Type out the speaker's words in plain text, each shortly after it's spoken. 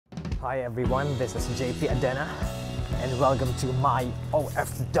Hi everyone, this is JP Adena and welcome to my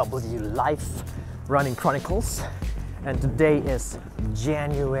OFW Life Running Chronicles. And today is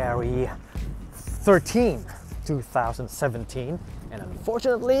January 13, 2017, and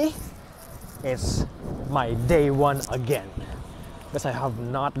unfortunately it's my day one again because I have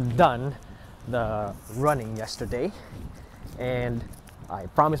not done the running yesterday, and I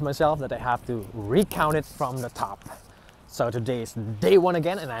promised myself that I have to recount it from the top. So today is day one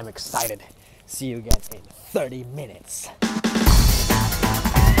again and I'm excited. See you again in 30 minutes.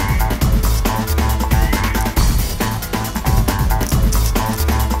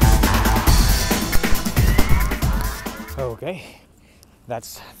 Okay,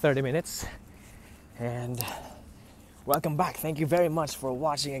 that's 30 minutes and welcome back. Thank you very much for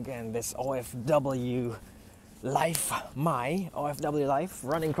watching again this OFW Life, my OFW Life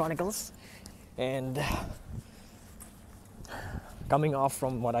Running Chronicles. And coming off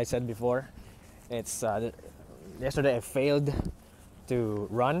from what I said before, it's yesterday I failed to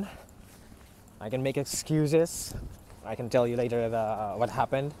run. I can make excuses. I can tell you later what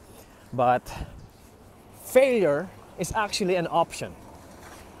happened, but failure is actually an option.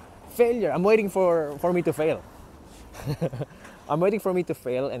 Failure. I'm waiting for me to fail. I'm waiting for me to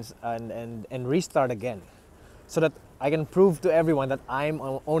fail and restart again, so that I can prove to everyone that I'm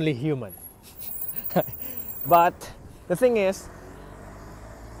only human. But the thing is,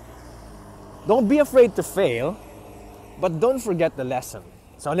 don't be afraid to fail, but don't forget the lesson.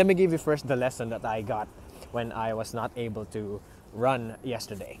 So let me give you first the lesson that I got when I was not able to run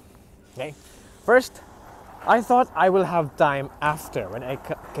yesterday. Okay, first, I thought I will have time after when I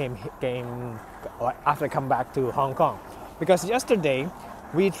after I come back to Hong Kong, because yesterday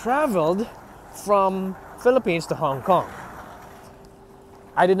we traveled from Philippines to Hong Kong.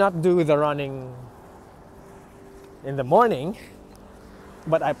 I did not do the running in the morning,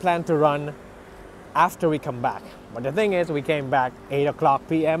 but I plan to run after we come back. But the thing is, we came back 8 o'clock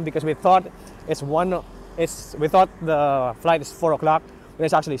p.m. because we thought we thought the flight is 4 o'clock, but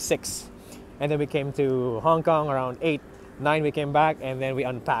it's actually 6. And then we came to Hong Kong around 8, 9 we came back, and then we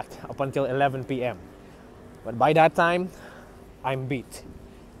unpacked up until 11 p.m. But by that time, I'm beat.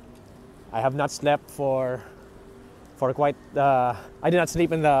 I have not slept for quite, I did not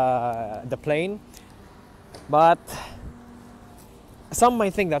sleep in the plane, but some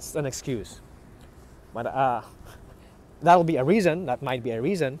might think that's an excuse. But that'll be a reason, that might be a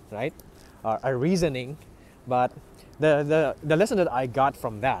reason, right? Or a reasoning. But the lesson that I got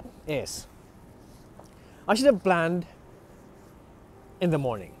from that is, I should have planned in the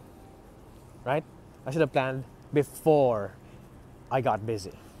morning, right? I should have planned before I got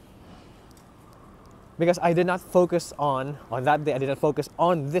busy. Because I did not focus on that day, I did not focus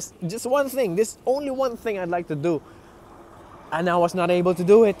on this, just one thing, this only one thing I'd like to do. And I was not able to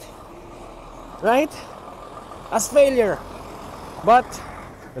do it, right? As failure. But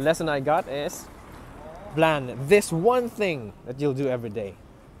the lesson I got is, plan this one thing that you'll do every day,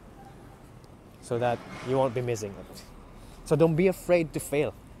 so that you won't be missing it. So don't be afraid to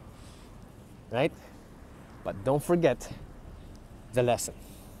fail, right? But don't forget the lesson.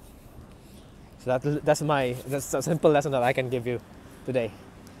 So that's a simple lesson that I can give you today.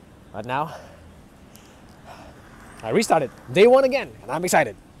 But now, I restarted day one again, and I'm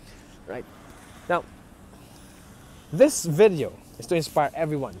excited, right? Now, this video is to inspire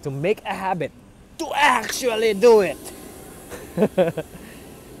everyone to make a habit to actually do it.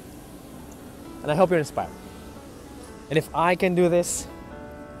 And I hope you're inspired. And if I can do this,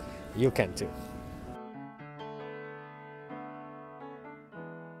 you can too.